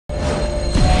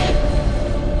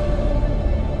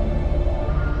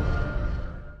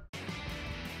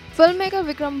Filmmaker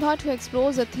Vikram Bhatt, who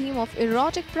explores the theme of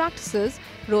erotic practices,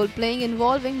 role-playing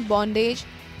involving bondage,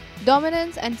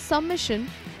 dominance and submission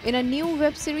in a new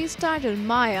web series titled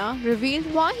Maaya,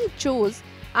 revealed why he chose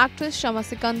actress Shama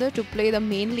Sikandar to play the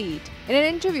main lead. In an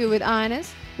interview with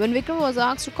INS, when Vikram was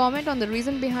asked to comment on the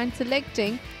reason behind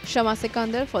selecting Shama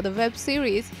Sikandar for the web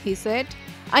series, he said,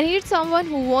 "I needed someone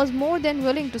who was more than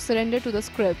willing to surrender to the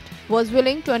script, was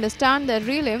willing to understand the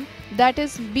realm that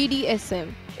is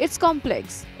BDSM. It's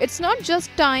complex. It's not just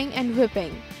tying and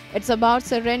whipping. It's about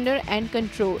surrender and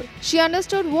control. She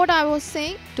understood what I was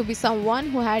saying, to be someone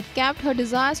who had kept her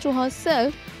desires to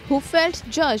herself, who felt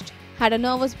judged, had a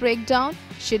nervous breakdown.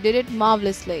 She did it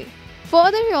marvelously."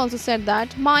 Further, he also said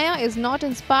that Maaya is not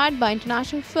inspired by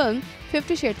international film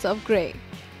 50 Shades of Grey.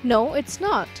 No, it's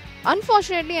not.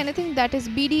 Unfortunately, anything that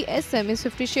is BDSM is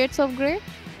 50 Shades of Grey,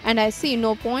 and I see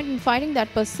no point in fighting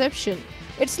that perception.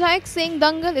 It's like saying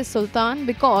Dangal is Sultan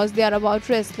because they are about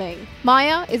wrestling.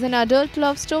 Maaya is an adult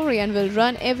love story and will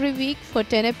run every week for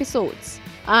 10 episodes.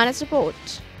 Honest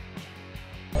report.